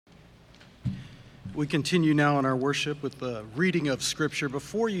We continue now in our worship with the reading of Scripture.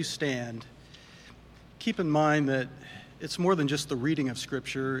 Before you stand, keep in mind that it's more than just the reading of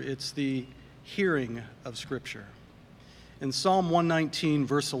Scripture, it's the hearing of Scripture. In Psalm 119,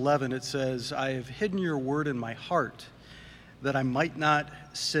 verse 11, it says, "I have hidden your word in my heart, that I might not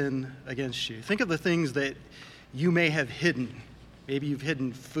sin against you." Think of the things that you may have hidden. Maybe you've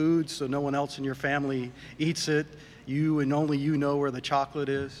hidden food so no one else in your family eats it. You and only you know where the chocolate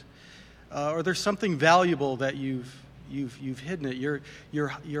is. Or there's something valuable that you've hidden it.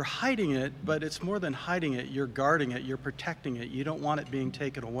 You're hiding it, but it's more than hiding it. You're guarding it. You're protecting it. You don't want it being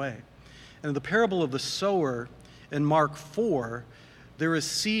taken away. And in the parable of the sower in Mark 4, there is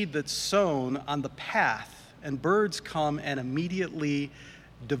seed that's sown on the path, and birds come and immediately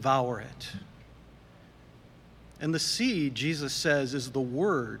devour it. And the seed, Jesus says, is the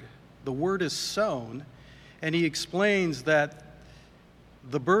word. The word is sown, and he explains that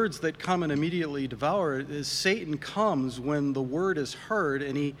the birds that come and immediately devour it is Satan comes when the word is heard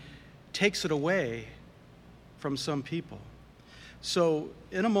and he takes it away from some people. So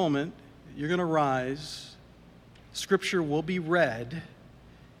in a moment, you're going to rise, Scripture will be read,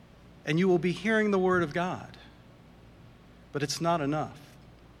 and you will be hearing the word of God. But it's not enough.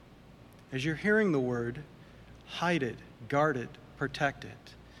 As you're hearing the word, hide it, guard it, protect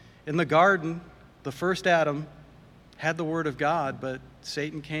it. In the garden, the first Adam had the word of God, but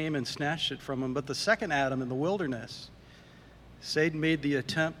Satan came and snatched it from him. But the second Adam in the wilderness, Satan made the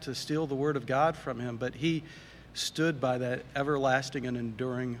attempt to steal the word of God from him, but he stood by that everlasting and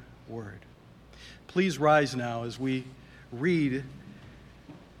enduring word. Please rise now as we read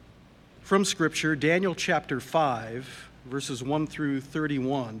from Scripture, Daniel chapter 5, verses 1 through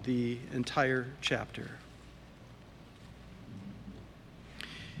 31, the entire chapter.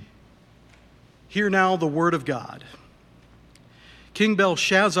 Hear now the word of God. King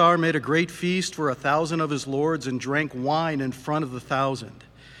Belshazzar made a great feast for 1,000 of his lords and drank wine in front of the 1,000.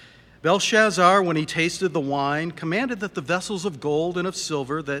 Belshazzar, when he tasted the wine, commanded that the vessels of gold and of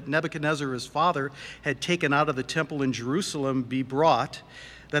silver that Nebuchadnezzar his father had taken out of the temple in Jerusalem be brought,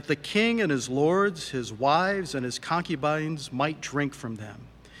 that the king and his lords, his wives, and his concubines might drink from them.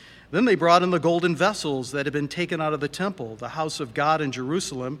 Then they brought in the golden vessels that had been taken out of the temple, the house of God in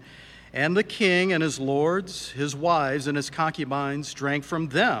Jerusalem, and the king and his lords, his wives, and his concubines drank from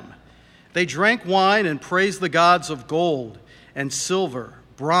them. They drank wine and praised the gods of gold and silver,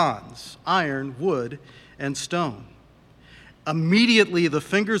 bronze, iron, wood, and stone. Immediately the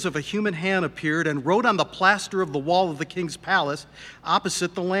fingers of a human hand appeared and wrote on the plaster of the wall of the king's palace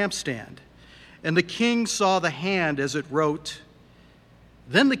opposite the lampstand. And the king saw the hand as it wrote.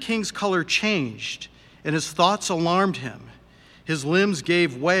 Then the king's color changed, and his thoughts alarmed him. His limbs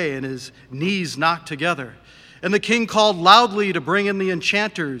gave way and his knees knocked together. And the king called loudly to bring in the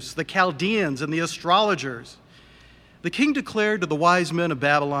enchanters, the Chaldeans, and the astrologers. The king declared to the wise men of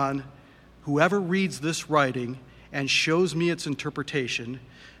Babylon, "Whoever reads this writing and shows me its interpretation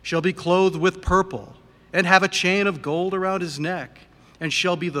shall be clothed with purple and have a chain of gold around his neck and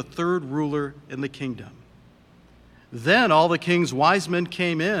shall be the third ruler in the kingdom." Then all the king's wise men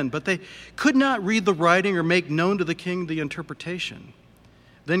came in, but they could not read the writing or make known to the king the interpretation.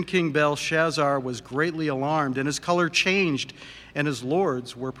 Then King Belshazzar was greatly alarmed, and his color changed, and his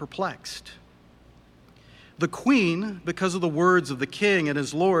lords were perplexed. The queen, because of the words of the king and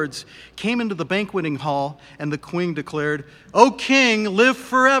his lords, came into the banqueting hall, and the queen declared, "O king, live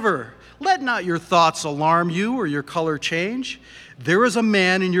forever. Let not your thoughts alarm you or your color change. There is a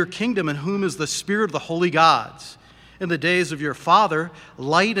man in your kingdom in whom is the spirit of the holy gods. In the days of your father,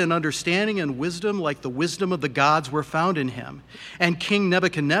 light and understanding and wisdom like the wisdom of the gods were found in him. And King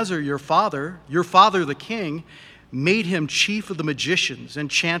Nebuchadnezzar, your father the king, made him chief of the magicians,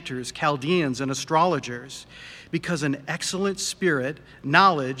 enchanters, Chaldeans, and astrologers, because an excellent spirit,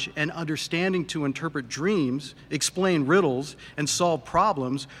 knowledge, and understanding to interpret dreams, explain riddles, and solve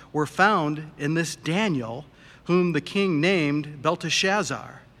problems were found in this Daniel, whom the king named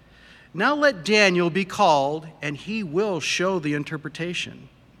Belteshazzar. Now let Daniel be called, and he will show the interpretation."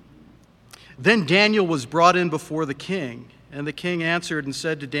 Then Daniel was brought in before the king, and the king answered and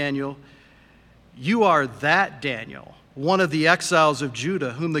said to Daniel, "You are that Daniel, one of the exiles of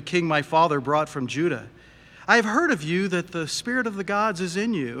Judah, whom the king my father brought from Judah. I have heard of you that the spirit of the gods is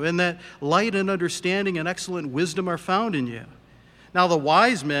in you, and that light and understanding and excellent wisdom are found in you. Now the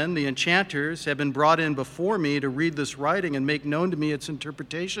wise men, the enchanters, have been brought in before me to read this writing and make known to me its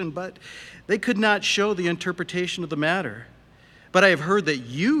interpretation, but they could not show the interpretation of the matter. But I have heard that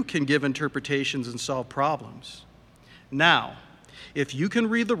you can give interpretations and solve problems. Now, If you can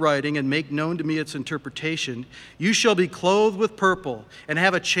read the writing and make known to me its interpretation, you shall be clothed with purple and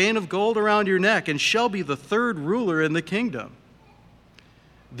have a chain of gold around your neck and shall be the third ruler in the kingdom."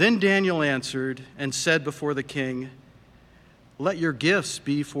 Then Daniel answered and said before the king, "Let your gifts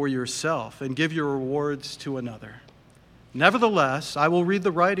be for yourself and give your rewards to another. Nevertheless, I will read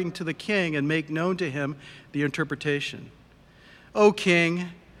the writing to the king and make known to him the interpretation. O king,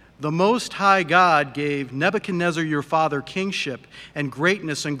 the Most High God gave Nebuchadnezzar your father kingship and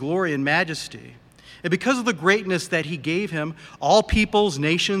greatness and glory and majesty. And because of the greatness that he gave him, all peoples,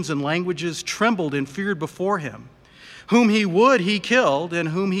 nations, and languages trembled and feared before him. Whom he would, he killed, and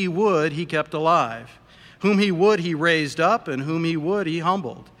whom he would, he kept alive. Whom he would, he raised up, and whom he would, he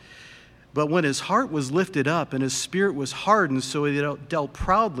humbled. But when his heart was lifted up and his spirit was hardened, so he dealt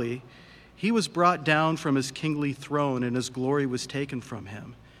proudly, he was brought down from his kingly throne, and his glory was taken from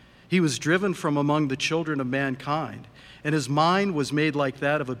him. He was driven from among the children of mankind, and his mind was made like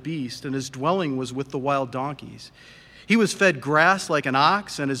that of a beast, and his dwelling was with the wild donkeys. He was fed grass like an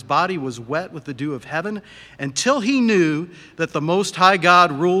ox, and his body was wet with the dew of heaven, until he knew that the Most High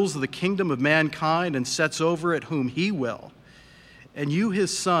God rules the kingdom of mankind and sets over it whom he will. And you,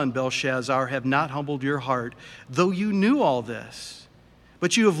 his son, Belshazzar, have not humbled your heart, though you knew all this.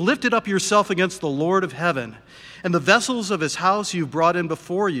 But you have lifted up yourself against the Lord of heaven, and the vessels of his house you've brought in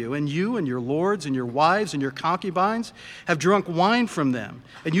before you, and you and your lords and your wives and your concubines have drunk wine from them.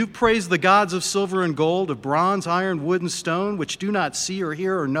 And you've praised the gods of silver and gold, of bronze, iron, wood, and stone, which do not see or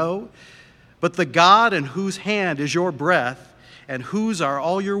hear or know. But the God in whose hand is your breath, and whose are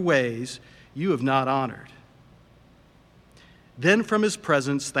all your ways, you have not honored." Then from his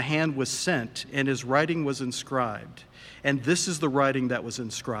presence the hand was sent, and his writing was inscribed. And this is the writing that was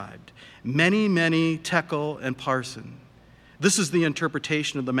inscribed: Mene, Mene, Tekel, and Parsin. This is the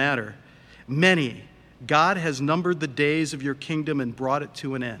interpretation of the matter. Mene, God has numbered the days of your kingdom and brought it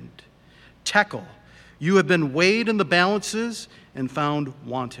to an end. Tekel, you have been weighed in the balances and found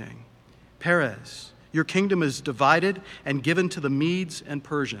wanting. Peres, your kingdom is divided and given to the Medes and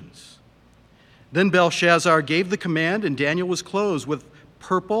Persians. Then Belshazzar gave the command, and Daniel was clothed with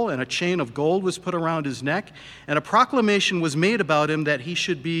purple, and a chain of gold was put around his neck, and a proclamation was made about him that he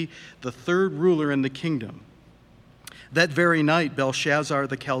should be the third ruler in the kingdom. That very night, Belshazzar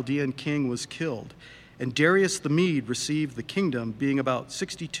the Chaldean king was killed, and Darius the Mede received the kingdom, being about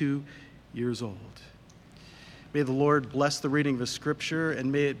 62 years old. May the Lord bless the reading of his scripture, and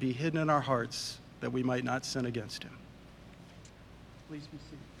may it be hidden in our hearts that we might not sin against him. Please be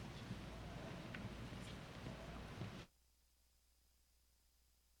seated.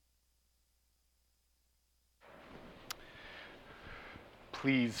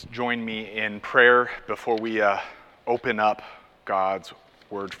 Please join me in prayer before we open up God's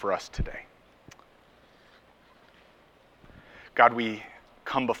word for us today. God, we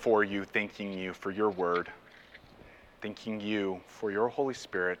come before you thanking you for your word, thanking you for your Holy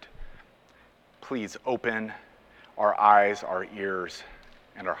Spirit. Please open our eyes, our ears,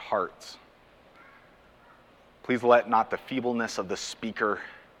 and our hearts. Please let not the feebleness of the speaker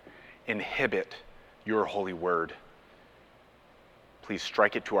inhibit your holy word. Please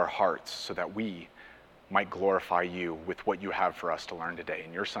strike it to our hearts so that we might glorify you with what you have for us to learn today.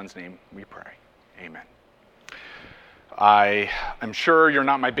 In your Son's name we pray. Amen. I am sure you're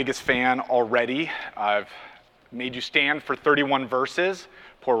not my biggest fan already. I've made you stand for 31 verses.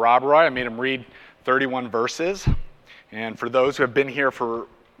 Poor Rob Roy, I made him read 31 verses. And for those who have been here for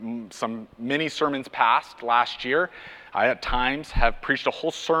some many sermons past last year, I at times have preached a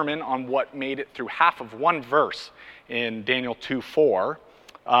whole sermon on what made it through half of one verse in Daniel 2:4.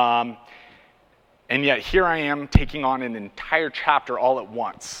 And yet here I am taking on an entire chapter all at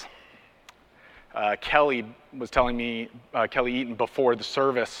once. Kelly was telling me, Kelly Eaton, before the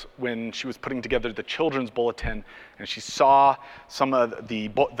service when she was putting together the children's bulletin, and she saw some of the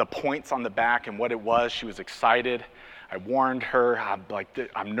points on the back and what it was. She was excited. I warned her,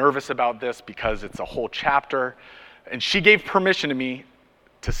 I'm nervous about this because it's a whole chapter. And she gave permission to me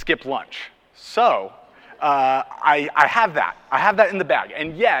to skip lunch. So I have that. I have that in the bag.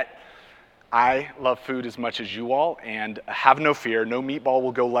 And yet, I love food as much as you all, and have no fear, no meatball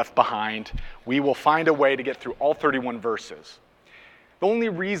will go left behind. We will find a way to get through all 31 verses. The only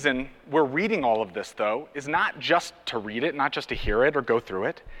reason we're reading all of this, though, is not just to read it, not just to hear it or go through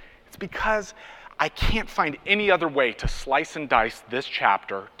it. It's because I can't find any other way to slice and dice this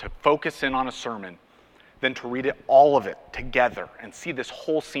chapter, to focus in on a sermon, than to read it, all of it together and see this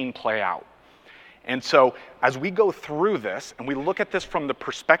whole scene play out. And so as we go through this and we look at this from the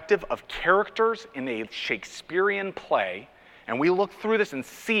perspective of characters in a Shakespearean play, and we look through this and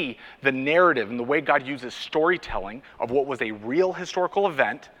see the narrative and the way God uses storytelling of what was a real historical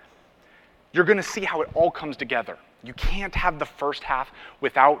event, you're going to see how it all comes together. You can't have the first half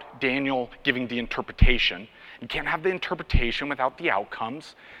without Daniel giving the interpretation. You can't have the interpretation without the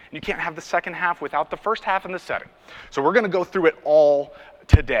outcomes. And you can't have the second half without the first half and the setting. So we're going to go through it all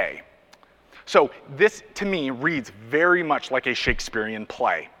today. So this, to me, reads very much like a Shakespearean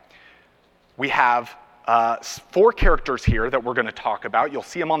play. We have 4 characters here that we're going to talk about. You'll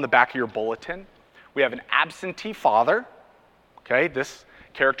see them on the back of your bulletin. We have an absentee father. Okay, this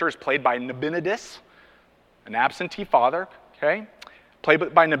character is played by Nabonidus, an absentee father, okay?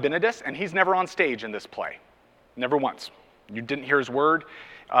 Played by Nabonidus, and he's never on stage in this play. Never once. You didn't hear his word,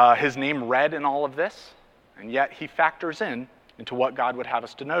 his name read in all of this, and yet he factors into what God would have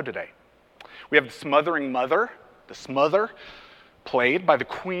us to know today. We have the smothering mother, the smother, played by the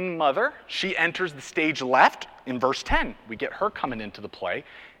queen mother. She enters the stage left in verse 10. We get her coming into the play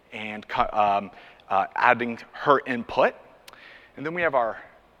and adding her input. And then we have our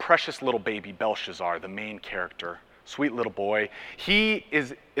precious little baby, Belshazzar, the main character, sweet little boy. He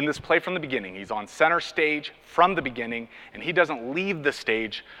is in this play from the beginning. He's on center stage from the beginning, and he doesn't leave the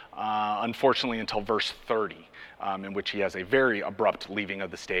stage, unfortunately, until verse 30, in which he has a very abrupt leaving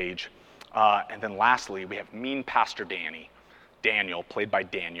of the stage. And then lastly, we have mean Pastor Daniel, played by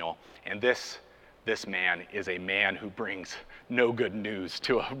Daniel. And this man is a man who brings no good news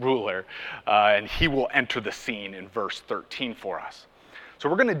to a ruler, and he will enter the scene in verse 13 for us. So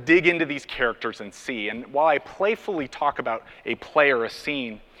we're going to dig into these characters and see. And while I playfully talk about a play or a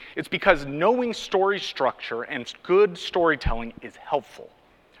scene, it's because knowing story structure and good storytelling is helpful.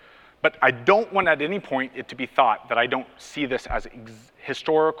 But I don't want at any point it to be thought that I don't see this as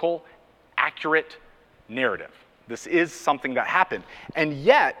historical, accurate narrative. This is something that happened. And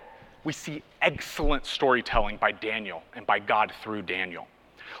yet, we see excellent storytelling by Daniel and by God through Daniel.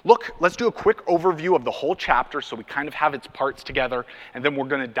 Look, let's do a quick overview of the whole chapter so we kind of have its parts together, and then we're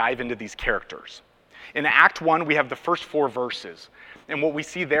going to dive into these characters. In Act 1, we have the first 4 verses, and what we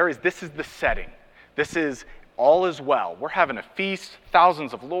see there is this is the setting. This is all is well. We're having a feast,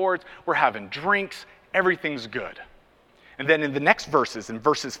 thousands of lords, we're having drinks, everything's good. And then in the next verses, in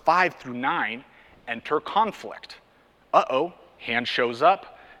verses 5 through 9, enter conflict. Hand shows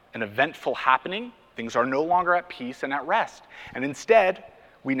up, an eventful happening, things are no longer at peace and at rest, and instead,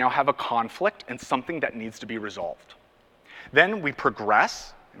 we now have a conflict and something that needs to be resolved. Then we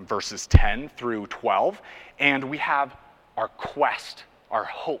progress in verses 10 through 12, and we have our quest, our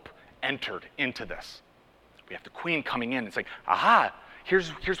hope entered into this. We have the queen coming in and saying, aha, here's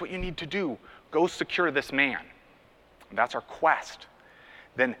what you need to do. Go secure this man. And that's our quest.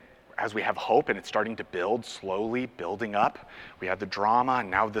 Then as we have hope and it's starting to build, slowly building up, we have the drama and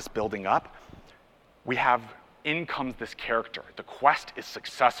now this building up, in comes this character. The quest is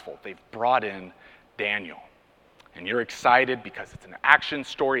successful. They've brought in Daniel. And you're excited because it's an action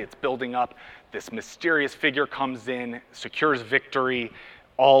story. It's building up. This mysterious figure comes in, secures victory.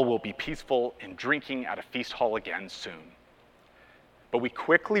 All will be peaceful and drinking at a feast hall again soon. But we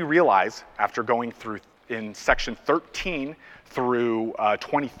quickly realize, after going through in section 13 through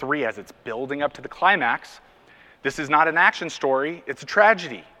 23 as it's building up to the climax, this is not an action story. It's a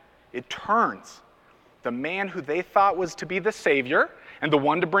tragedy. It turns. The man who they thought was to be the savior and the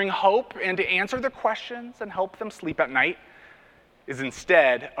one to bring hope and to answer their questions and help them sleep at night is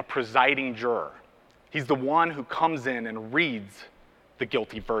instead a presiding juror. He's the one who comes in and reads the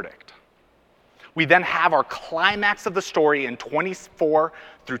guilty verdict. We then have our climax of the story in 24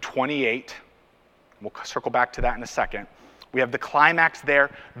 through 28. We'll circle back to that in a second. We have the climax there,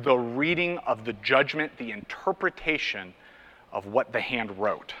 the reading of the judgment, the interpretation of what the hand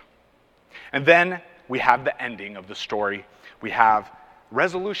wrote. And then we have the ending of the story. We have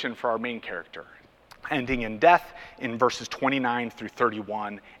resolution for our main character, ending in death in verses 29 through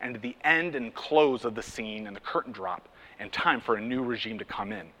 31, and the end and close of the scene and the curtain drop, and time for a new regime to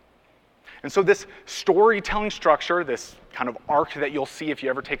come in. And so this storytelling structure, this kind of arc that you'll see if you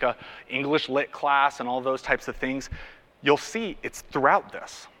ever take a English lit class and all those types of things, you'll see it's throughout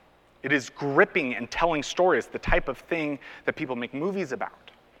this. It is gripping and telling stories, the type of thing that people make movies about.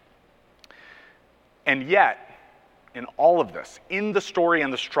 And yet, in all of this, in the story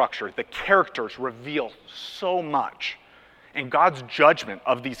and the structure, the characters reveal so much. And God's judgment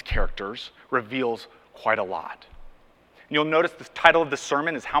of these characters reveals quite a lot. And you'll notice the title of the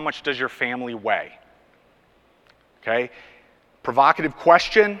sermon is How Much Does Your Family Weigh? Okay? Provocative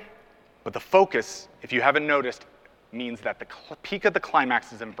question, but the focus, if you haven't noticed, means that the peak of the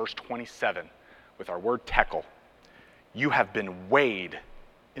climax is in verse 27 with our word tekel. You have been weighed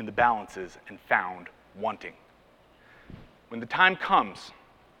in the balances and found wanting. when the time comes,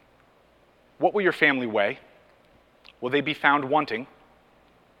 what will your family weigh? Will they be found wanting?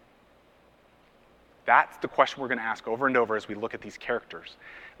 That's the question we're going to ask over and over as we look at these characters.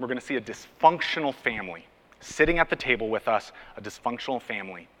 We're going to see a dysfunctional family sitting at the table with us, a dysfunctional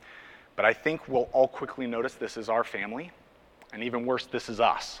family. But I think we'll all quickly notice this is our family, and even worse, this is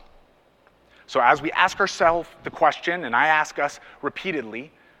us. So as we ask ourselves the question, and I ask us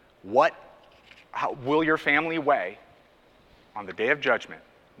repeatedly, how will your family weigh on the day of judgment?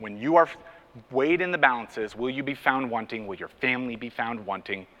 When you are weighed in the balances, will you be found wanting? Will your family be found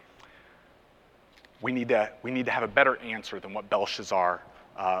wanting? We need to have a better answer than what Belshazzar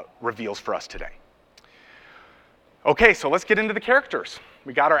reveals for us today. Okay, so let's get into the characters.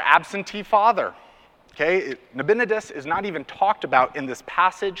 We got our absentee father. Okay, Nabonidus is not even talked about in this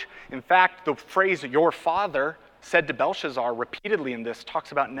passage. In fact, the phrase "your father" said to Belshazzar repeatedly in this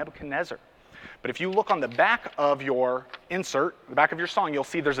talks about Nebuchadnezzar. But if you look on the back of your insert, the back of your song, you'll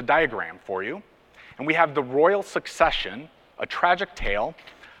see there's a diagram for you. And we have the royal succession, a tragic tale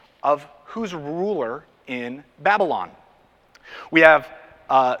of who's ruler in Babylon. We have,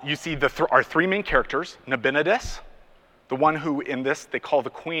 you see our three main characters, Nabonidus, the one who in this they call the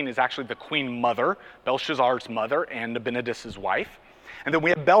queen is actually the queen mother, Belshazzar's mother and Nabonidus' wife. And then we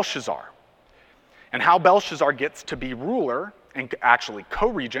have Belshazzar. And how Belshazzar gets to be ruler and actually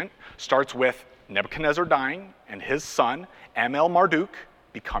co-regent starts with Nebuchadnezzar dying and his son, Amel-Marduk,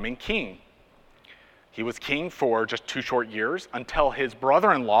 becoming king. He was king for just 2 short years until his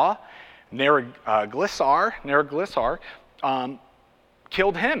brother-in-law, Neriglissar,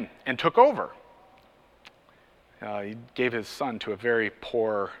 killed him and took over. He gave his son to a very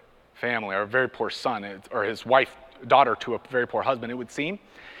poor family, or a very poor son, or his daughter to a very poor husband, it would seem.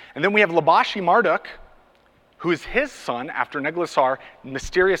 And then we have Labashi-Marduk, who is his son after Neriglissar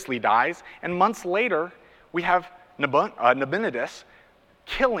mysteriously dies. And months later, we have Nabonidus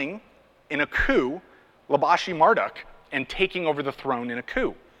killing in a coup Labashi-Marduk and taking over the throne in a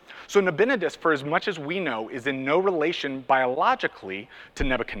coup. So Nabonidus, for as much as we know, is in no relation biologically to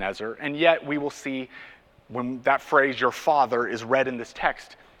Nebuchadnezzar, and yet we will see when that phrase, "your father," is read in this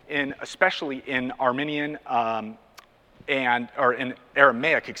text, especially in Armenian or in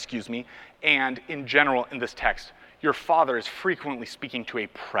Aramaic, and in general in this text, your father is frequently speaking to a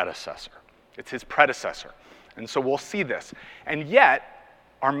predecessor. It's his predecessor. And so we'll see this. And yet,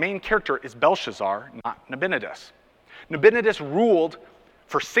 our main character is Belshazzar, not Nabonidus. Nabonidus ruled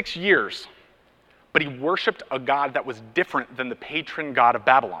for 6 years, but he worshipped a god that was different than the patron god of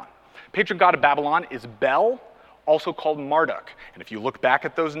Babylon. Patron god of Babylon is Bel, also called Marduk. And if you look back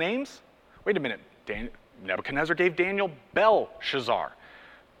at those names, wait a minute, Nebuchadnezzar gave Daniel Belshazzar.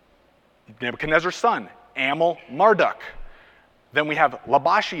 Nebuchadnezzar's son, Amel-Marduk. Then we have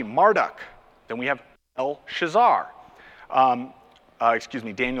Labashi-Marduk. Then we have Belshazzar.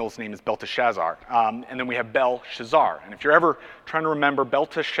 Daniel's name is Belteshazzar. And then we have Belshazzar. And if you're ever trying to remember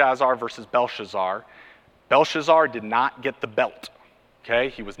Belteshazzar versus Belshazzar, Belshazzar did not get the belt. Okay,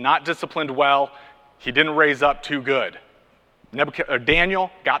 he was not disciplined well. He didn't raise up too good. Daniel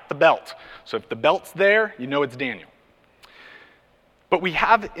got the belt. So if the belt's there, you know it's Daniel. But we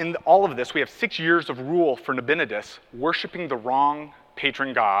have in all of this, we have 6 years of rule for Nabonidus, worshiping the wrong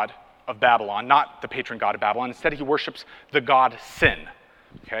patron god of Babylon, not the patron god of Babylon. Instead, he worships the god Sin.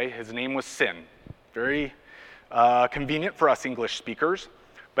 Okay, his name was Sin. Very convenient for us English speakers,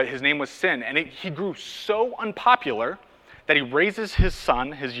 but his name was Sin. And he grew so unpopular that he raises his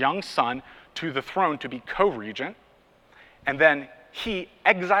son, his young son, to the throne to be co-regent, and then he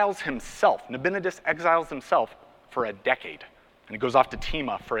exiles himself. Nabonidus exiles himself for a decade, and he goes off to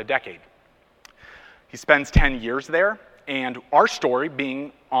Tema for a decade. He spends 10 years there, and our story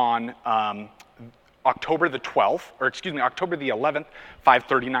being on October the 11th,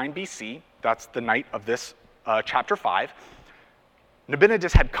 539 BC, that's the night of this chapter 5,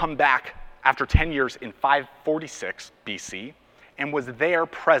 Nabonidus had come back after 10 years in 546 BC, and was there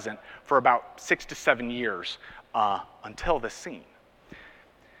present for about 6 to 7 years until this scene.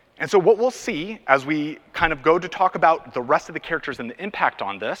 And so what we'll see as we kind of go to talk about the rest of the characters and the impact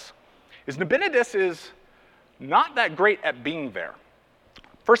on this is Nabonidus is not that great at being there.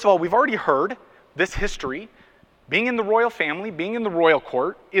 First of all, we've already heard this history. Being in the royal family, being in the royal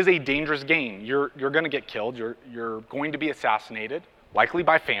court is a dangerous game. You're going to get killed. You're going to be assassinated, likely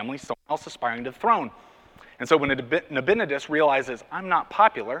by family, someone else aspiring to the throne. And so when Nabonidus realizes, I'm not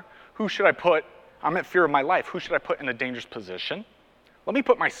popular, who should I put? I'm at fear of my life. Who should I put in a dangerous position? Let me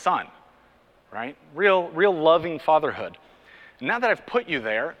put my son, right? Real loving fatherhood. And now that I've put you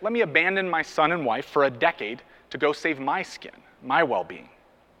there, let me abandon my son and wife for a decade to go save my skin, my well-being.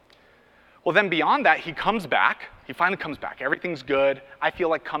 Well, then beyond that, he comes back He finally comes back. Everything's good. I feel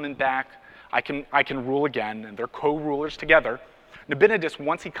like coming back. I can rule again, and they're co-rulers together. Nabonidus,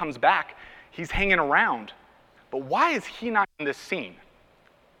 once he comes back, he's hanging around. But why is he not in this scene?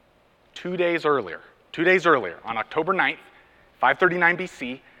 2 days earlier, on October 9th, 539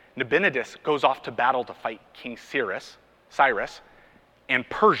 BC, Nabonidus goes off to battle to fight King Cyrus and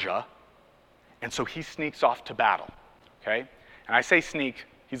Persia, and so he sneaks off to battle, okay? And I say sneak,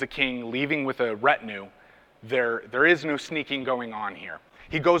 he's a king leaving with a retinue. There is no sneaking going on here.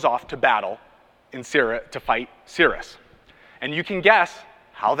 He goes off to battle to fight Cyrus. And you can guess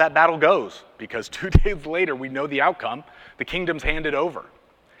how that battle goes, because 2 days later we know the outcome. The kingdom's handed over.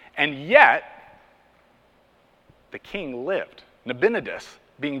 And yet, the king lived. Nabonidus,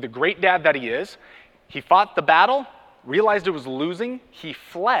 being the great dad that he is, he fought the battle, realized it was losing, he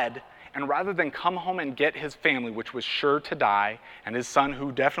fled, and rather than come home and get his family, which was sure to die, and his son,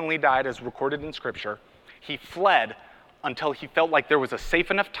 who definitely died as recorded in Scripture, he fled until he felt like there was a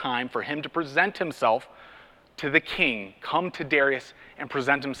safe enough time for him to present himself to the king, come to Darius and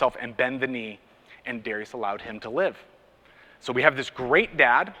present himself and bend the knee, and Darius allowed him to live. So we have this great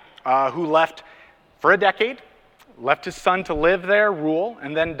dad who left for a decade, left his son to live there, rule,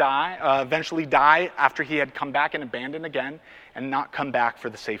 and then eventually die after he had come back and abandoned again, and not come back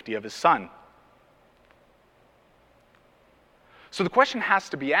for the safety of his son. So the question has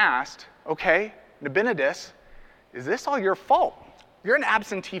to be asked, okay, Nabonidus, is this all your fault? You're an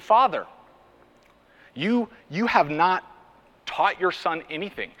absentee father. You have not taught your son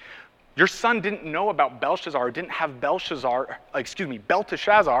anything. Your son didn't know about Belshazzar, didn't have Belteshazzar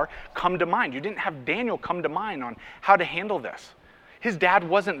come to mind. You didn't have Daniel come to mind on how to handle this. His dad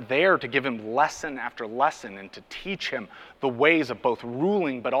wasn't there to give him lesson after lesson and to teach him the ways of both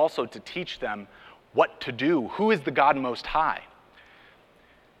ruling, but also to teach them what to do. Who is the God Most High?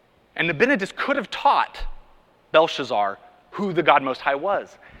 And Nabonidus could have taught Belshazzar who the God Most High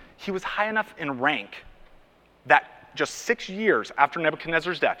was. He was high enough in rank that just 6 years after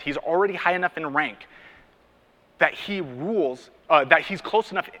Nebuchadnezzar's death, he's already high enough in rank that he rules, that he's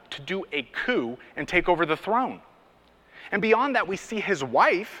close enough to do a coup and take over the throne. And beyond that, we see his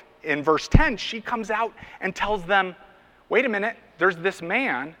wife in verse 10. She comes out and tells them, wait a minute, there's this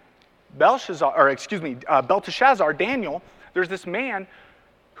man, Belteshazzar, Daniel, there's this man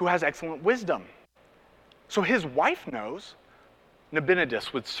who has excellent wisdom. So his wife knows.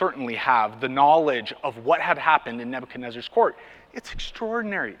 Nabonidus would certainly have the knowledge of what had happened in Nebuchadnezzar's court. It's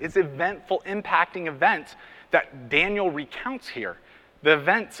extraordinary. It's eventful, impacting events that Daniel recounts here. The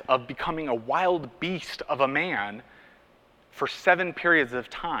events of becoming a wild beast of a man for 7 periods of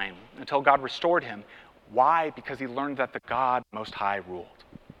time until God restored him. Why? Because he learned that the God Most High ruled.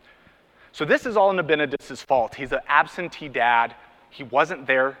 So this is all Nabonidus' fault. He's an absentee dad. He wasn't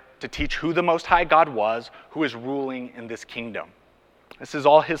there to teach who the Most High God was, who is ruling in this kingdom. This is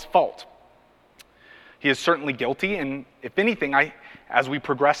all his fault. He is certainly guilty, and if anything, as we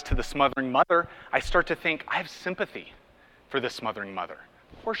progress to the smothering mother, I start to think, I have sympathy for this smothering mother.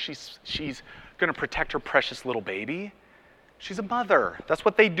 Of course she's going to protect her precious little baby. She's a mother. That's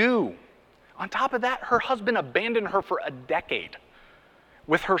what they do. On top of that, her husband abandoned her for a decade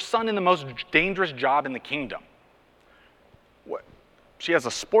with her son in the most dangerous job in the kingdom. She has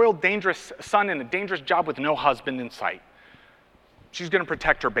a spoiled, dangerous son in a dangerous job with no husband in sight. She's going to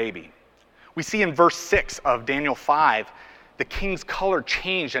protect her baby. We see in verse 6 of Daniel 5, the king's color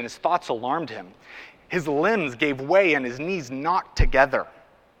changed and his thoughts alarmed him. His limbs gave way and his knees knocked together.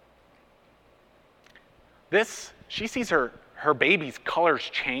 She sees her baby's colors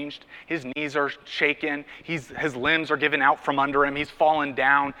changed. His knees are shaken. His limbs are given out from under him. He's fallen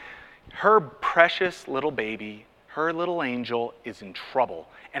down. Her precious little baby, her little angel, is in trouble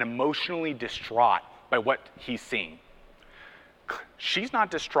and emotionally distraught by what he's seeing. She's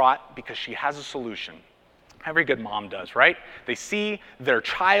not distraught because she has a solution. Every good mom does, right? They see their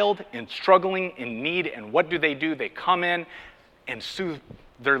child struggling in need, and what do? They come in and soothe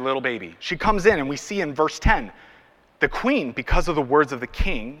their little baby. She comes in, and we see in verse 10, the queen, because of the words of the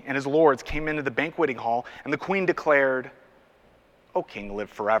king and his lords, came into the banqueting hall, and the queen declared, "O king, live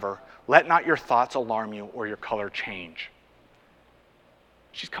forever. Let not your thoughts alarm you or your color change."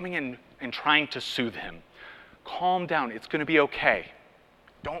 She's coming in and trying to soothe him. Calm down. It's going to be okay.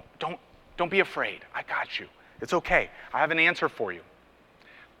 Don't be afraid. I got you. It's okay. I have an answer for you.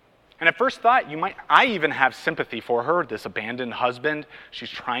 And at first thought, I even have sympathy for her, this abandoned husband.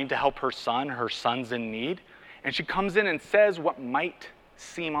 She's trying to help her son. Her son's in need. And she comes in and says what might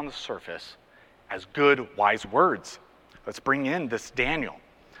seem on the surface as good, wise words. Let's bring in this Daniel.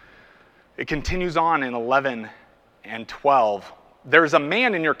 It continues on in 11 and 12. There's a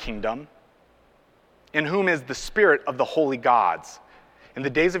man in your kingdom in whom is the spirit of the holy gods. In the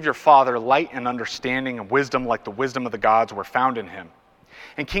days of your father, light and understanding and wisdom like the wisdom of the gods were found in him.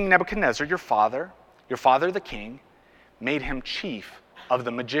 And King Nebuchadnezzar, your father the king, made him chief of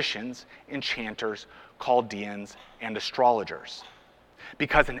the magicians, enchanters, Chaldeans, and astrologers,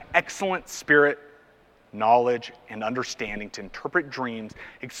 because an excellent spirit, knowledge, and understanding to interpret dreams,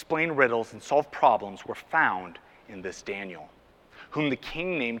 explain riddles, and solve problems were found in this Daniel, whom the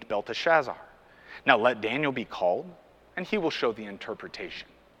king named Belteshazzar. Now let Daniel be called, and he will show the interpretation.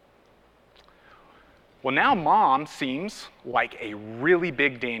 Well, now Mom seems like a really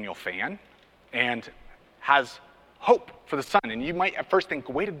big Daniel fan and has hope for the son. And you might at first think,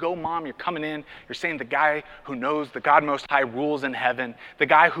 way to go, Mom, you're coming in, you're saying the guy who knows the God Most High rules in heaven, the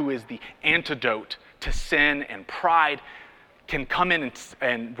guy who is the antidote to sin and pride, can come in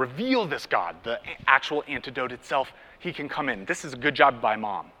and reveal this God, the actual antidote itself. He can come in. This is a good job by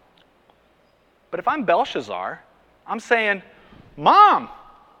Mom. But if I'm Belshazzar, I'm saying, Mom,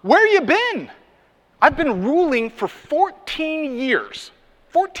 where you been? I've been ruling for 14 years.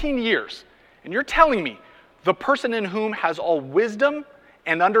 14 years. And you're telling me the person in whom has all wisdom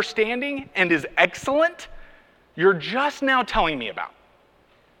and understanding and is excellent, you're just now telling me about.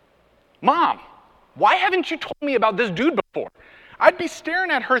 Mom, why haven't you told me about this dude before? I'd be staring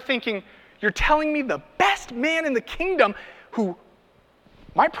at her thinking, you're telling me the best man in the kingdom who,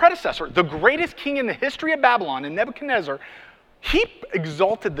 my predecessor, the greatest king in the history of Babylon, in Nebuchadnezzar, he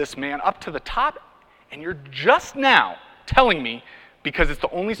exalted this man up to the top, and you're just now telling me, because it's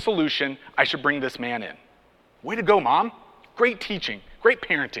the only solution, I should bring this man in. Way to go, Mom. Great teaching, great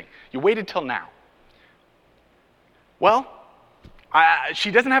parenting. You waited till now. Well, she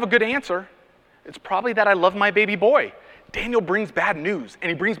doesn't have a good answer. It's probably that I love my baby boy. Daniel brings bad news, and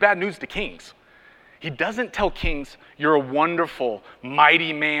he brings bad news to kings. He doesn't tell kings, you're a wonderful,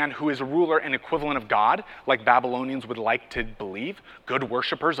 mighty man who is a ruler and equivalent of God, like Babylonians would like to believe, good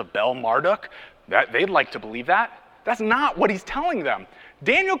worshipers of Bel Marduk. They'd like to believe that. That's not what he's telling them.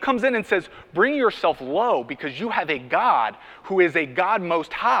 Daniel comes in and says, bring yourself low because you have a God who is a God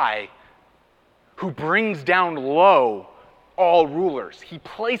most high who brings down low all rulers. He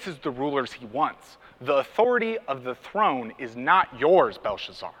places the rulers he wants. The authority of the throne is not yours,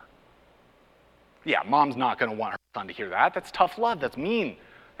 Belshazzar. Yeah, Mom's not going to want her son to hear that. That's tough love. That's mean.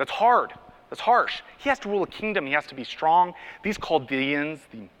 That's hard. That's harsh. He has to rule a kingdom. He has to be strong. These Chaldeans,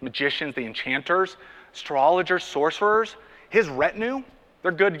 the magicians, the enchanters, astrologers, sorcerers, his retinue,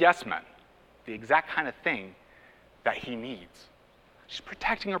 they're good yes men. The exact kind of thing that he needs. She's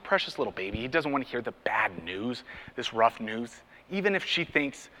protecting her precious little baby. He doesn't want to hear the bad news, this rough news, even if she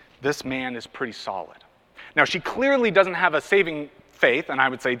thinks this man is pretty solid. Now, she clearly doesn't have a saving faith, and I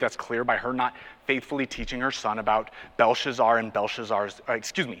would say that's clear by her not faithfully teaching her son about Belteshazzar,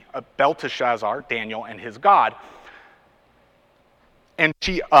 Daniel, and his God. And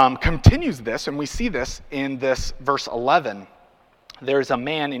she continues this, and we see this in this verse 11. There is a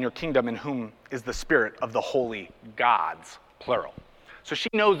man in your kingdom in whom is the spirit of the holy gods, plural. So she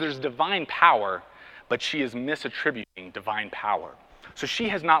knows there's divine power, but she is misattributing divine power. So she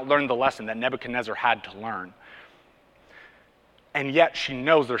has not learned the lesson that Nebuchadnezzar had to learn. And yet she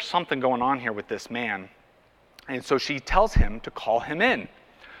knows there's something going on here with this man. And so she tells him to call him in.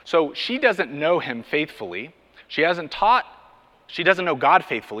 So she doesn't know him faithfully. She doesn't know God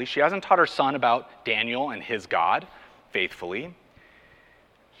faithfully. She hasn't taught her son about Daniel and his God faithfully.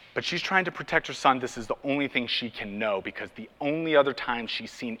 But she's trying to protect her son. This is the only thing she can know, because the only other time she's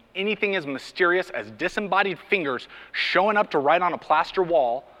seen anything as mysterious as disembodied fingers showing up to write on a plaster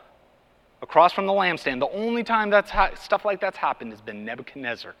wall across from the lampstand, the only time stuff like that's happened has been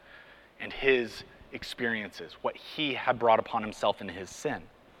Nebuchadnezzar and his experiences, what he had brought upon himself in his sin.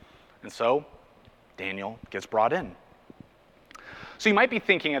 And so Daniel gets brought in. So you might be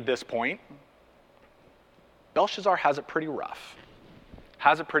thinking at this point, Belshazzar has it pretty rough.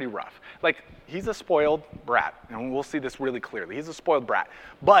 Like, he's a spoiled brat, and we'll see this really clearly. He's a spoiled brat.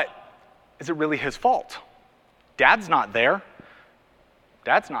 But is it really his fault? Dad's not there,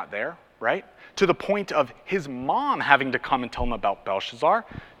 right? To the point of his mom having to come and tell him about Belshazzar.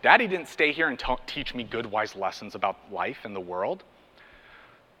 Daddy didn't stay here and teach me good, wise lessons about life and the world.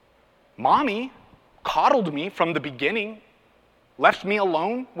 Mommy coddled me from the beginning, left me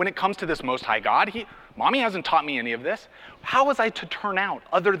alone when it comes to this Most High God. Mommy hasn't taught me any of this. How was I to turn out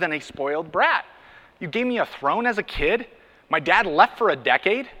other than a spoiled brat? You gave me a throne as a kid. My dad left for a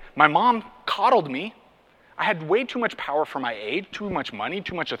decade. My mom coddled me. I had way too much power for my age, too much money,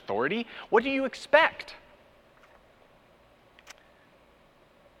 too much authority. What do you expect?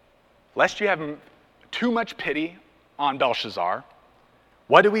 Lest you have too much pity on Belshazzar,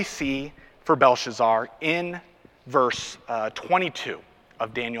 what do we see for Belshazzar in verse 22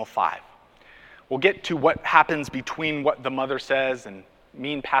 of Daniel 5. We'll get to what happens between what the mother says and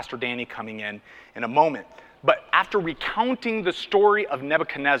me and Pastor Danny coming in a moment. But after recounting the story of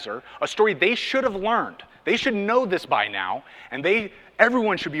Nebuchadnezzar, a story they should have learned, they should know this by now, and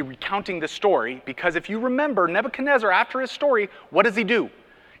everyone should be recounting this story, because if you remember, Nebuchadnezzar, after his story, what does he do?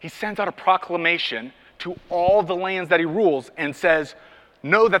 He sends out a proclamation to all the lands that he rules and says,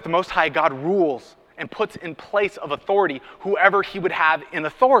 know that the Most High God rules and puts in place of authority whoever he would have in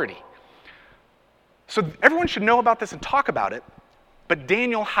authority. So everyone should know about this and talk about it, but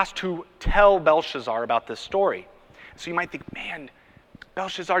Daniel has to tell Belshazzar about this story. So you might think, man,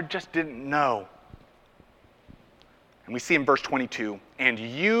 Belshazzar just didn't know. And we see in verse 22, and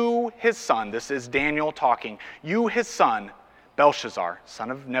you, his son, this is Daniel talking, you, his son, Belshazzar,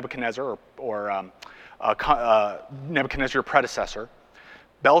 son of Nebuchadnezzar, or Nebuchadnezzar, your predecessor,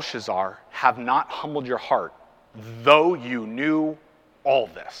 Belshazzar, have not humbled your heart, though you knew all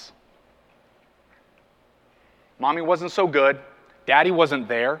this. Mommy wasn't so good. Daddy wasn't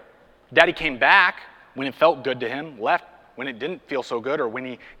there. Daddy came back when it felt good to him, left when it didn't feel so good or when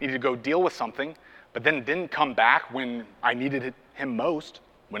he needed to go deal with something, but then didn't come back when I needed him most,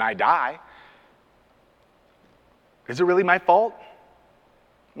 when I die. Is it really my fault,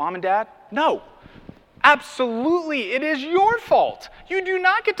 Mom and Dad? No. Absolutely, it is your fault. You do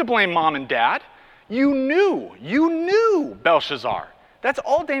not get to blame Mom and Dad. You knew, Belshazzar. That's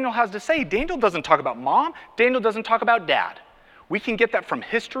all Daniel has to say. Daniel doesn't talk about Mom. Daniel doesn't talk about Dad. We can get that from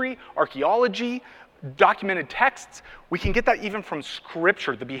history, archaeology, documented texts. We can get that even from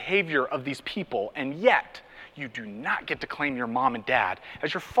Scripture, the behavior of these people. And yet, you do not get to claim your mom and dad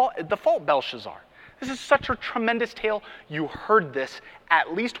as the fault, Belshazzar. This is such a tremendous tale. You heard this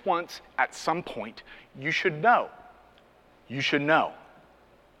at least once at some point. You should know. You should know.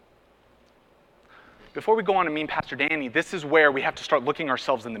 Before we go on to meet Pastor Danny, this is where we have to start looking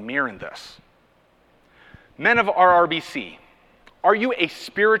ourselves in the mirror in this. Men of RRBC, are you a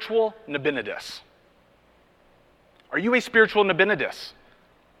spiritual Nabonidus? Are you a spiritual Nabonidus?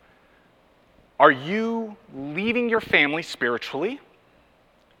 Are you leaving your family spiritually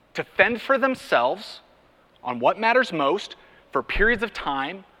to fend for themselves on what matters most for periods of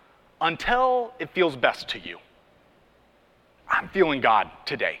time until it feels best to you? I'm feeling God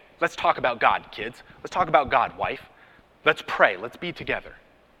today. Let's talk about God, kids. Let's talk about God, wife. Let's pray. Let's be together.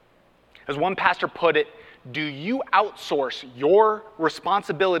 As one pastor put it, do you outsource your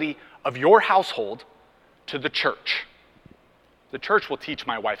responsibility of your household to the church? The church will teach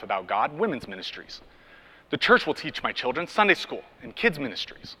my wife about God, women's ministries. The church will teach my children Sunday school and kids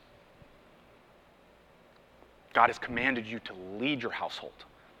ministries. God has commanded you to lead your household.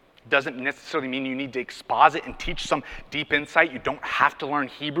 Doesn't necessarily mean you need to exposit and teach some deep insight. You don't have to learn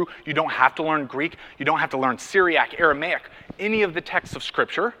Hebrew. You don't have to learn Greek. You don't have to learn Syriac, Aramaic, any of the texts of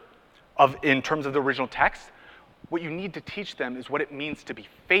Scripture in terms of the original text. What you need to teach them is what it means to be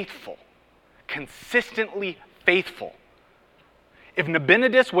faithful, consistently faithful. If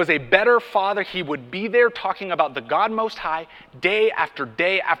Nabonidus was a better father, he would be there talking about the God Most High day after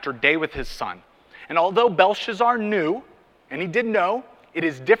day after day with his son. And although Belshazzar knew, and he did know, it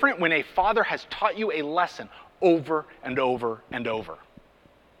is different when a father has taught you a lesson over and over and over.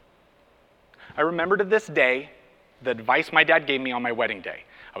 I remember to this day the advice my dad gave me on my wedding day.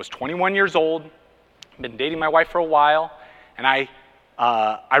 I was 21 years old, been dating my wife for a while, and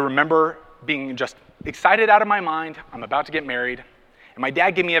I remember being just excited out of my mind. I'm about to get married, and my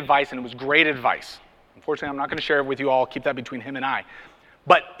dad gave me advice, and it was great advice. Unfortunately, I'm not going to share it with you all. I'll keep that between him and I.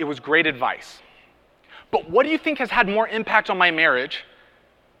 But it was great advice. But what do you think has had more impact on my marriage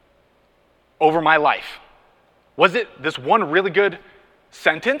over my life? Was it this one really good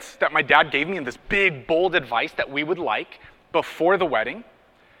sentence that my dad gave me and this big, bold advice that we would like before the wedding?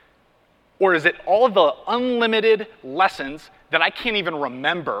 Or is it all the unlimited lessons that I can't even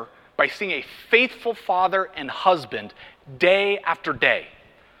remember by seeing a faithful father and husband day after day?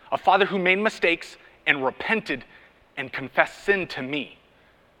 A father who made mistakes and repented and confessed sin to me.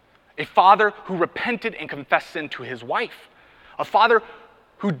 A father who repented and confessed sin to his wife. A father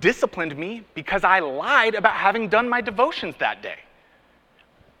who disciplined me because I lied about having done my devotions that day.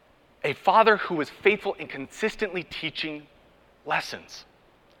 A father who was faithful in consistently teaching lessons.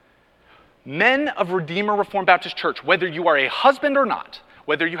 Men of Redeemer Reformed Baptist Church, whether you are a husband or not,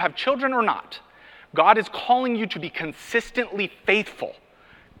 whether you have children or not, God is calling you to be consistently faithful.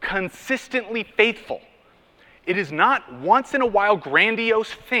 Consistently faithful. It is not once in a while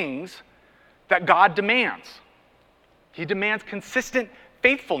grandiose things that God demands. He demands consistent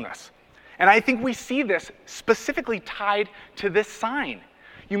faithfulness. And I think we see this specifically tied to this sign.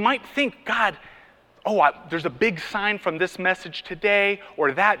 You might think, God, there's a big sign from this message today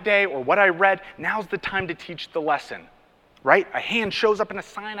or that day or what I read. Now's the time to teach the lesson, right? A hand shows up in a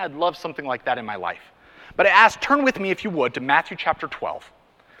sign. I'd love something like that in my life. But I ask, turn with me, if you would, to Matthew chapter 12.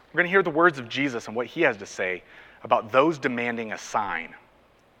 We're going to hear the words of Jesus and what he has to say about those demanding a sign.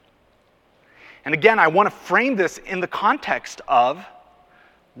 And again, I want to frame this in the context of,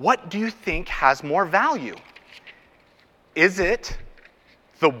 what do you think has more value? Is it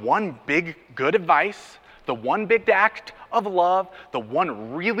the one big good advice, the one big act of love, the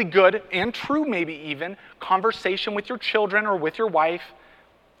one really good and true maybe even conversation with your children or with your wife?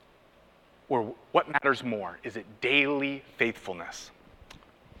 Or what matters more? Is it daily faithfulness?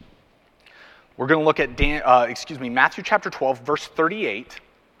 We're going to look at Matthew chapter 12, verse 38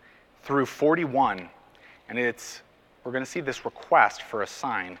 through 41. And we're going to see this request for a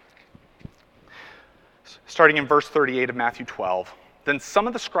sign. Starting in verse 38 of Matthew 12. Then some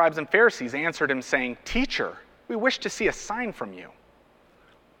of the scribes and Pharisees answered him, saying, Teacher, we wish to see a sign from you.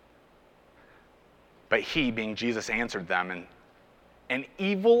 But he, being Jesus, answered them, An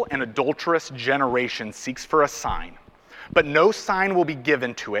evil and adulterous generation seeks for a sign, but no sign will be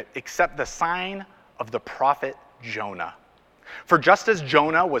given to it except the sign of the prophet Jonah. For just as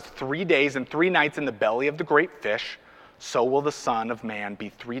Jonah was 3 days and 3 nights in the belly of the great fish, so will the Son of Man be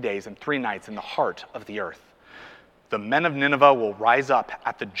 3 days and 3 nights in the heart of the earth. The men of Nineveh will rise up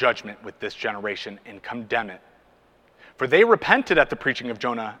at the judgment with this generation and condemn it. For they repented at the preaching of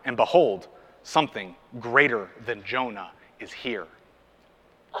Jonah, and behold, something greater than Jonah is here.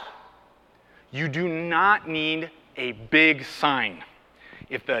 You do not need a big sign.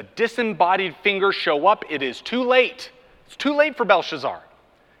 If the disembodied fingers show up, it is too late. It's too late for Belshazzar.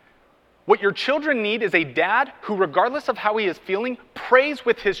 What your children need is a dad who, regardless of how he is feeling, prays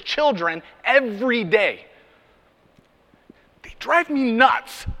with his children every day. They drive me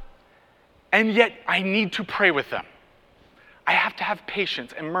nuts, and yet I need to pray with them. I have to have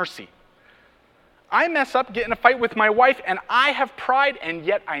patience and mercy. I mess up, get in a fight with my wife, and I have pride, and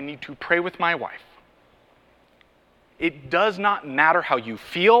yet I need to pray with my wife. It does not matter how you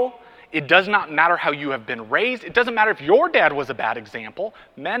feel. It does not matter how you have been raised. It doesn't matter if your dad was a bad example.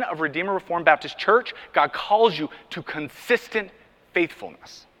 Men of Redeemer Reformed Baptist Church, God calls you to consistent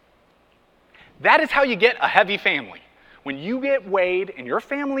faithfulness. That is how you get a heavy family. When you get weighed and your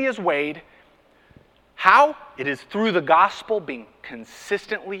family is weighed, how? It is through the gospel being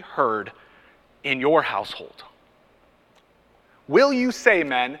consistently heard in your household. Will you say,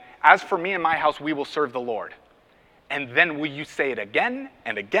 men, as for me and my house, we will serve the Lord? And then will you say it again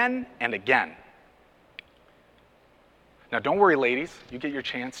and again and again? Now, don't worry, ladies. You get your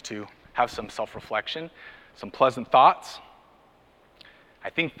chance to have some self-reflection, some pleasant thoughts. I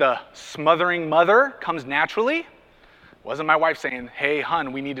think the smothering mother comes naturally. It wasn't my wife saying, hey,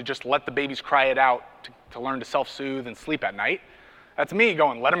 hun, we need to just let the babies cry it out to learn to self-soothe and sleep at night. That's me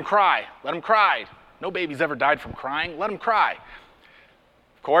going, let them cry, let them cry. No baby's ever died from crying, let them cry.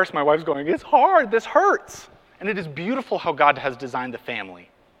 Of course, my wife's going, it's hard, this hurts. And it is beautiful how God has designed the family.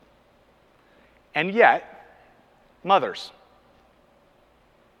 And yet, mothers,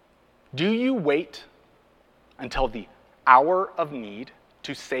 do you wait until the hour of need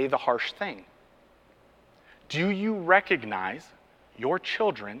to say the harsh thing? Do you recognize your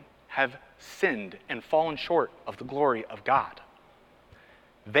children have sinned and fallen short of the glory of God?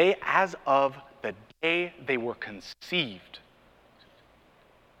 They, as of the day they were conceived,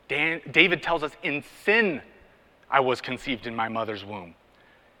 David tells us, in sin I was conceived in my mother's womb.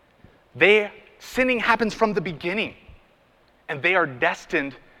 Sinning happens from the beginning, and they are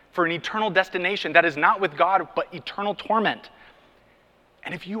destined for an eternal destination that is not with God, but eternal torment.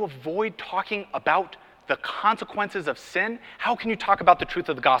 And if you avoid talking about the consequences of sin, how can you talk about the truth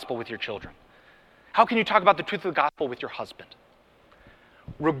of the gospel with your children? How can you talk about the truth of the gospel with your husband?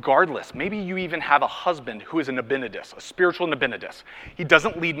 Regardless, maybe you even have a husband who is a Nabonidus, a spiritual Nabonidus. He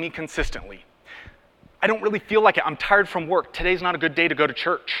doesn't lead me consistently. I don't really feel like it. I'm tired from work. Today's not a good day to go to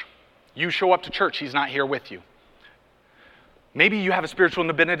church. You show up to church, he's not here with you. Maybe you have a spiritual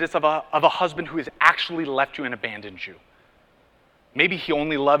Nabonidus of a husband who has actually left you and abandoned you. Maybe he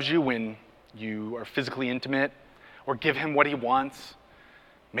only loves you when you are physically intimate, or give him what he wants,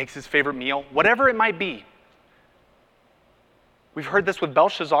 makes his favorite meal, whatever it might be. We've heard this with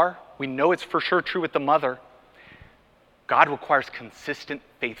Belshazzar. We know it's for sure true with the mother. God requires consistent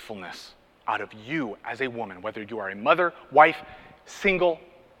faithfulness out of you as a woman, whether you are a mother, wife, single,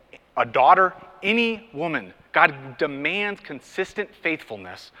 a daughter, any woman. God demands consistent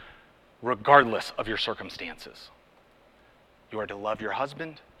faithfulness regardless of your circumstances. You are to love your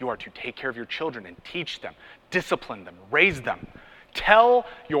husband. You are to take care of your children and teach them, discipline them, raise them. Tell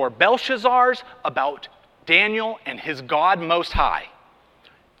your Belshazzars about Daniel and his God Most High.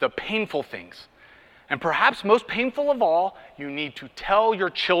 The painful things. And perhaps most painful of all, you need to tell your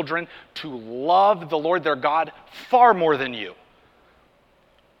children to love the Lord their God far more than you.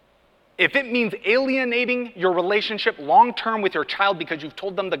 If it means alienating your relationship long-term with your child because you've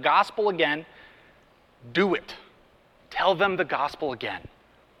told them the gospel again, do it. Tell them the gospel again.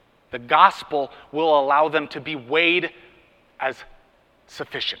 The gospel will allow them to be weighed as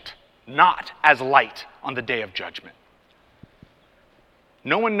sufficient, not as light on the day of judgment.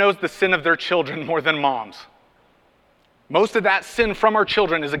 No one knows the sin of their children more than moms. Most of that sin from our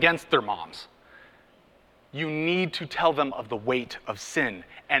children is against their moms. You need to tell them of the weight of sin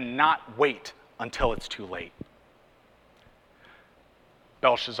and not wait until it's too late.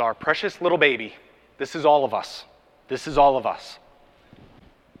 Belshazzar, precious little baby, this is all of us. This is all of us.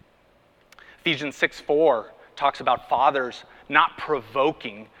 Ephesians 6:4 talks about fathers not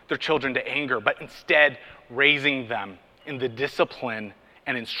provoking their children to anger, but instead raising them in the discipline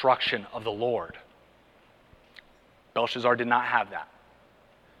and instruction of the Lord. Belshazzar did not have that.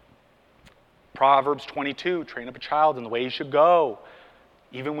 Proverbs 22, train up a child in the way he should go.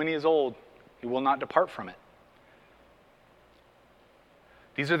 Even when he is old, he will not depart from it.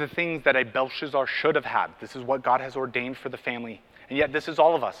 These are the things that a Belshazzar should have had. This is what God has ordained for the family. And yet this is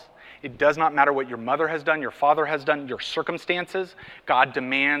all of us. It does not matter what your mother has done, your father has done, your circumstances. God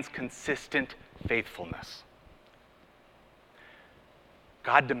demands consistent faithfulness.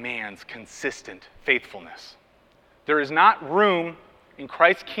 God demands consistent faithfulness. There is not room in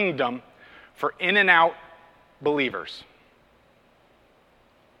Christ's kingdom for in and out believers.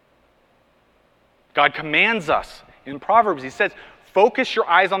 God commands us in Proverbs. He says, focus your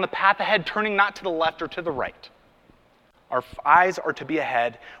eyes on the path ahead, turning not to the left or to the right. Our eyes are to be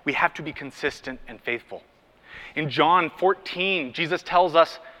ahead. We have to be consistent and faithful. In John 14, Jesus tells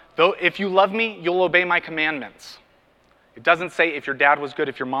us, though if you love me, you'll obey my commandments. It doesn't say if your dad was good,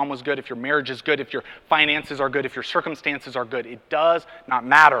 if your mom was good, if your marriage is good, if your finances are good, if your circumstances are good. It does not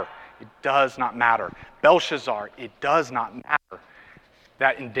matter. It does not matter. Belshazzar, it does not matter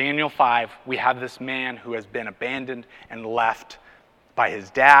that in Daniel 5, we have this man who has been abandoned and left by his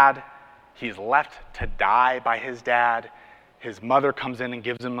dad. He's left to die by his dad. His mother comes in and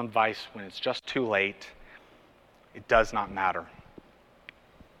gives him advice when it's just too late. It does not matter.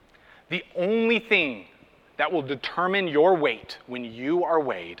 The only thing that will determine your weight when you are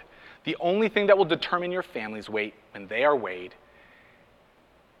weighed, the only thing that will determine your family's weight when they are weighed,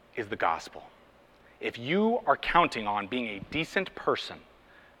 is the gospel. If you are counting on being a decent person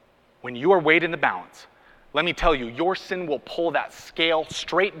when you are weighed in the balance, let me tell you, your sin will pull that scale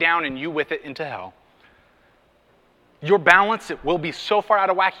straight down and you with it into hell. Your balance, it will be so far out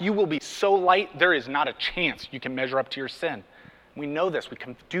of whack, you will be so light, there is not a chance you can measure up to your sin. We know this. We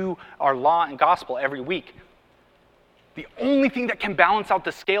can do our law and gospel every week. The only thing that can balance out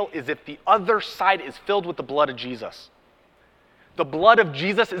the scale is if the other side is filled with the blood of Jesus. The blood of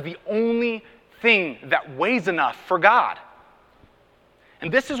Jesus is the only thing that weighs enough for God.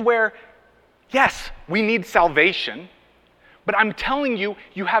 And this is where, yes, we need salvation, but I'm telling you,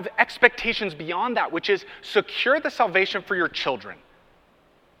 you have expectations beyond that, which is secure the salvation for your children.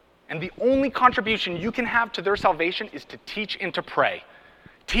 And the only contribution you can have to their salvation is to teach and to pray.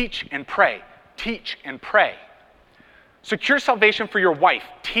 Teach and pray. Teach and pray. Secure salvation for your wife.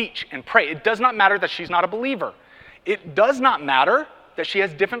 Teach and pray. It does not matter that she's not a believer. It does not matter that she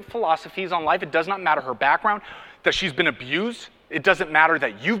has different philosophies on life. It does not matter her background, that she's been abused. It doesn't matter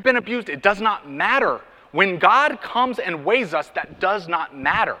that you've been abused. It does not matter. When God comes and weighs us, that does not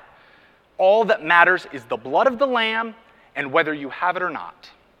matter. All that matters is the blood of the Lamb and whether you have it or not.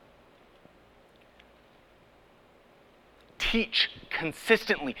 Teach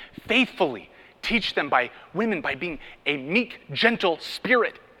consistently, faithfully. Teach them by being a meek, gentle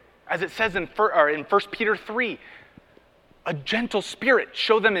spirit. As it says in 1 Peter 3, a gentle spirit.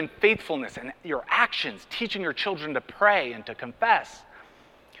 Show them in faithfulness and your actions, teaching your children to pray and to confess.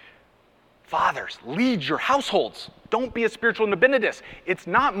 Fathers, lead your households. Don't be a spiritual Nabonidus. It's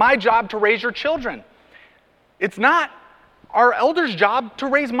not my job to raise your children. It's not our elders' job to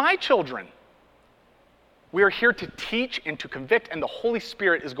raise my children. We are here to teach and to convict, and the Holy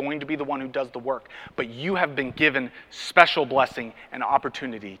Spirit is going to be the one who does the work. But you have been given special blessing and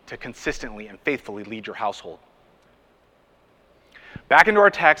opportunity to consistently and faithfully lead your household. Back into our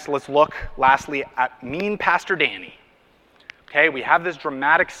text, let's look lastly at mean Pastor Danny. Okay, we have this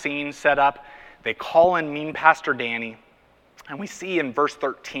dramatic scene set up. They call in mean Pastor Danny, and we see in verse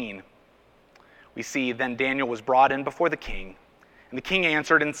 13, we see, then Daniel was brought in before the king, and the king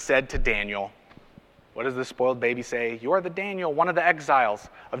answered and said to Daniel, What does this spoiled baby say? You are the Daniel, one of the exiles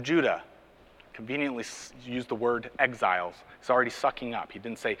of Judah. Conveniently used the word exiles. He's already sucking up. He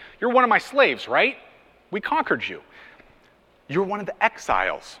didn't say, you're one of my slaves, right? We conquered you. You're one of the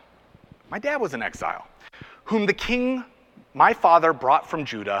exiles. My dad was an exile. Whom the king, my father, brought from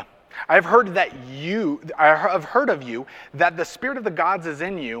Judah. I have heard of you that the spirit of the gods is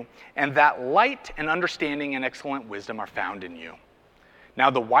in you, and that light and understanding and excellent wisdom are found in you. Now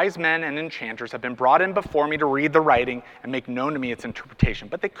the wise men and enchanters have been brought in before me to read the writing and make known to me its interpretation,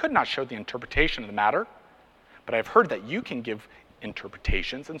 but they could not show the interpretation of the matter. But I have heard that you can give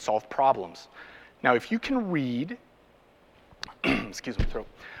interpretations and solve problems. Now if you can read, excuse my throat.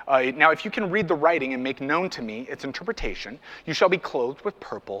 Now if you can read the writing and make known to me its interpretation, you shall be clothed with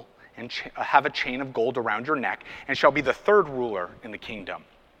purple and have a chain of gold around your neck, and shall be the third ruler in the kingdom.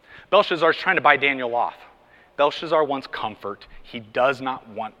 Belshazzar is trying to buy Daniel off. Belshazzar wants comfort. He does not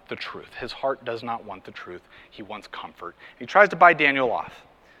want the truth. His heart does not want the truth. He wants comfort. He tries to buy Daniel off.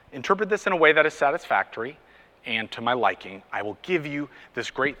 Interpret this in a way that is satisfactory and to my liking. I will give you this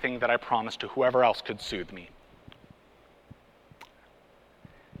great thing that I promised to whoever else could soothe me.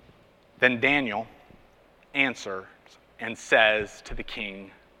 Then Daniel answers and says to the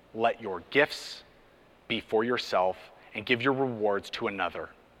king, let your gifts be for yourself and give your rewards to another.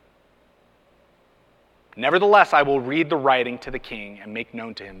 Nevertheless, I will read the writing to the king and make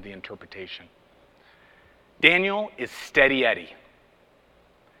known to him the interpretation. Daniel is steady Eddie.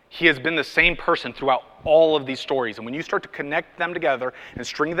 He has been the same person throughout all of these stories. And when you start to connect them together and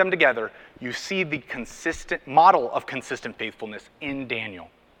string them together, you see the consistent model of consistent faithfulness in Daniel.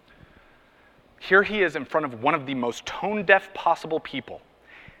 Here he is in front of one of the most tone-deaf possible people.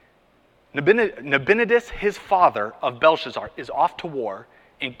 Nabonidus, his father of Belshazzar, is off to war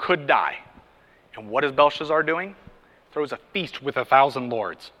and could die. And what is Belshazzar doing? Throws a feast with 1,000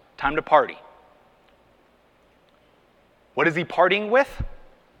 lords. Time to party. What is he partying with?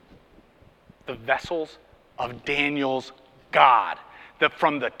 The vessels of Daniel's God,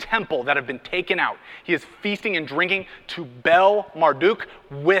 from the temple that have been taken out. He is feasting and drinking to Bel Marduk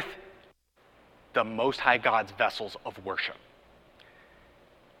with the Most High God's vessels of worship.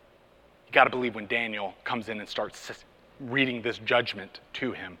 You got to believe when Daniel comes in and starts reading this judgment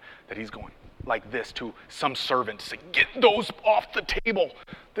to him that he's going like this to some servant to say, get those off the table.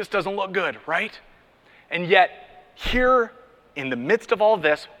 This doesn't look good, right? And yet, here in the midst of all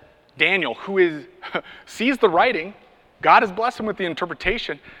this, Daniel, who sees the writing, God has blessed him with the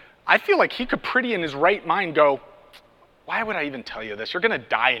interpretation. I feel like he could pretty in his right mind go, why would I even tell you this? You're going to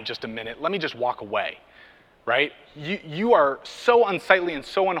die in just a minute. Let me just walk away, right? You are so unsightly and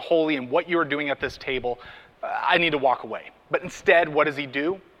so unholy in what you are doing at this table. I need to walk away. But instead, what does he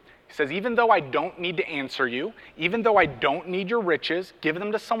do? He says, even though I don't need to answer you, even though I don't need your riches, give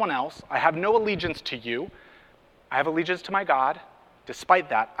them to someone else. I have no allegiance to you. I have allegiance to my God. Despite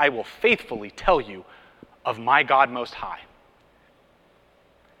that, I will faithfully tell you of my God Most High.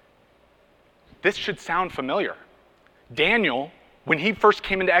 This should sound familiar. Daniel, when he first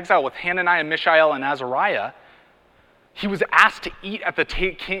came into exile with Hananiah, Mishael, and Azariah, he was asked to eat at the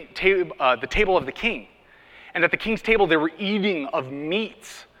table of the king. And at the king's table, they were eating of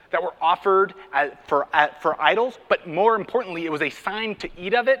meats that were offered for idols, but more importantly, it was a sign to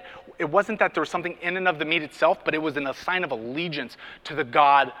eat of it. It wasn't that there was something in and of the meat itself, but it was a sign of allegiance to the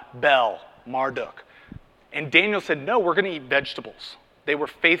god Bel Marduk. And Daniel said, no, we're going to eat vegetables. They were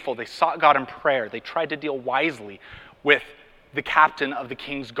faithful. They sought God in prayer. They tried to deal wisely with the captain of the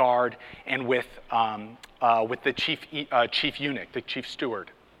king's guard and with the chief eunuch, the chief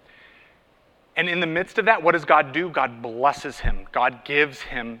steward. And in the midst of that, what does God do? God blesses him. God gives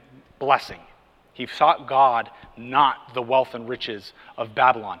him blessing. He sought God, not the wealth and riches of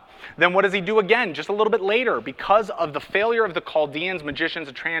Babylon. Then what does he do again? Just a little bit later, because of the failure of the Chaldeans, magicians,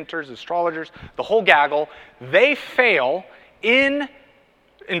 enchanters, astrologers, the whole gaggle, they fail in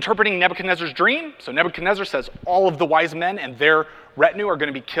interpreting Nebuchadnezzar's dream. So Nebuchadnezzar says all of the wise men and their retinue are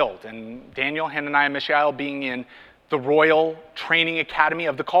going to be killed. And Daniel, Hananiah, Mishael, being in the royal training academy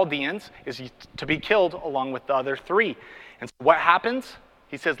of the Chaldeans, is to be killed along with the other three. And so what happens?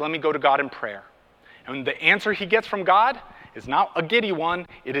 He says, let me go to God in prayer. And the answer he gets from God is not a giddy one.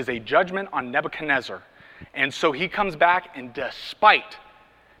 It is a judgment on Nebuchadnezzar. And so he comes back, and despite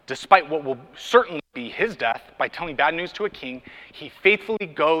what will certainly be his death by telling bad news to a king, he faithfully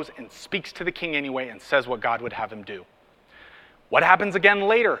goes and speaks to the king anyway and says what God would have him do. What happens again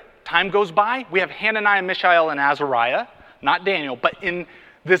later? Time goes by. We have Hananiah, Mishael, and Azariah, not Daniel, but in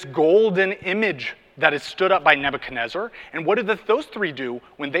this golden image that is stood up by Nebuchadnezzar. And what do those three do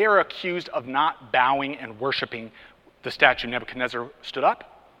when they are accused of not bowing and worshiping the statue Nebuchadnezzar stood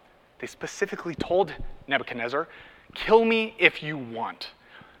up? They specifically told Nebuchadnezzar, kill me if you want.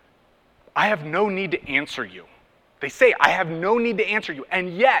 I have no need to answer you. They say, I have no need to answer you.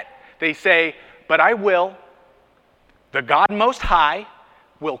 And yet, they say, but I will. The God Most High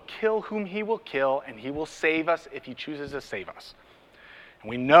will kill whom he will kill, and he will save us if he chooses to save us. And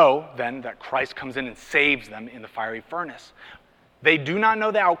we know then that Christ comes in and saves them in the fiery furnace. They do not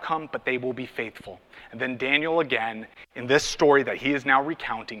know the outcome, but they will be faithful. And then Daniel again, in this story that he is now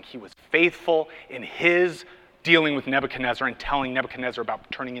recounting, he was faithful in his dealing with Nebuchadnezzar and telling Nebuchadnezzar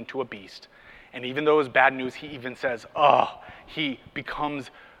about turning into a beast. And even though it was bad news, he even says, he becomes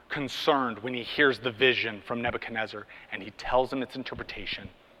concerned when he hears the vision from Nebuchadnezzar, and he tells him its interpretation.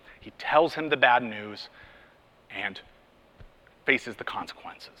 He tells him the bad news and faces the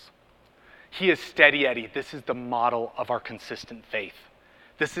consequences. He is steady Eddie. This is the model of our consistent faith.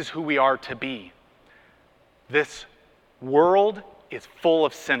 This is who we are to be. This world is full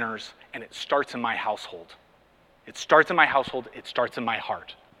of sinners, and it starts in my household. It starts in my household. It starts in my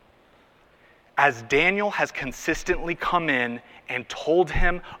heart. As Daniel has consistently come in and told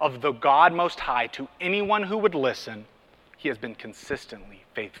him of the God Most High to anyone who would listen, he has been consistently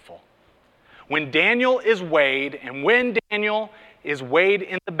faithful. When Daniel is weighed, and when Daniel is weighed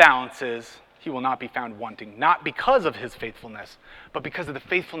in the balances, he will not be found wanting, not because of his faithfulness, but because of the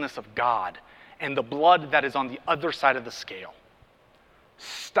faithfulness of God and the blood that is on the other side of the scale.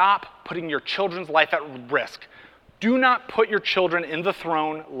 Stop putting your children's life at risk. Do not put your children in the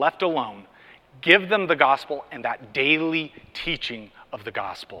throne left alone. Give them the gospel and that daily teaching of the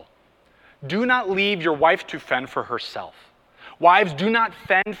gospel. Do not leave your wife to fend for herself. Wives, do not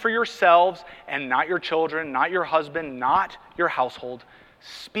fend for yourselves and not your children, not your husband, not your household.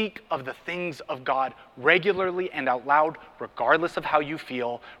 Speak of the things of God regularly and out loud, regardless of how you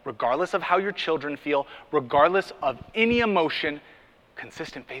feel, regardless of how your children feel, regardless of any emotion.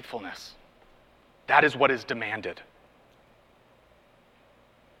 Consistent faithfulness. That is what is demanded.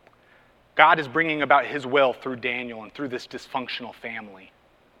 God is bringing about his will through Daniel and through this dysfunctional family.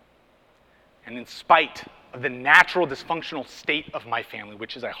 And in spite of the natural dysfunctional state of my family,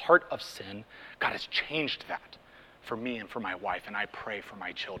 which is a heart of sin, God has changed that for me and for my wife, and I pray for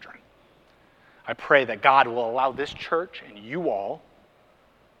my children. I pray that God will allow this church and you all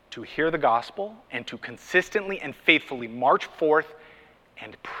to hear the gospel and to consistently and faithfully march forth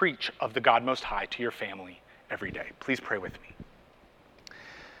and preach of the God Most High to your family every day. Please pray with me.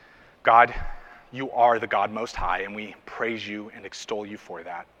 God, you are the God Most High, and we praise you and extol you for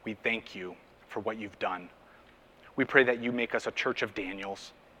that. We thank you for what you've done. We pray that you make us a church of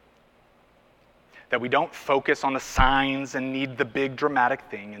Daniels, that we don't focus on the signs and need the big dramatic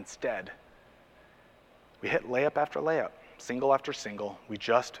thing. Instead, we hit layup after layup, single after single. We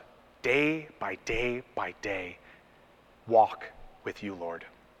just, day by day by day, walk with you, Lord.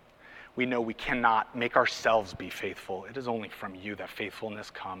 We know we cannot make ourselves be faithful. It is only from you that faithfulness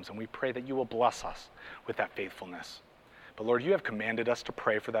comes, and we pray that you will bless us with that faithfulness. But Lord, you have commanded us to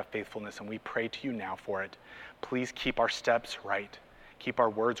pray for that faithfulness, and we pray to you now for it. Please keep our steps right, keep our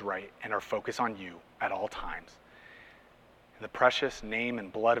words right, and our focus on you at all times. In the precious name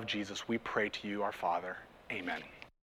and blood of Jesus, we pray to you, our Father. Amen.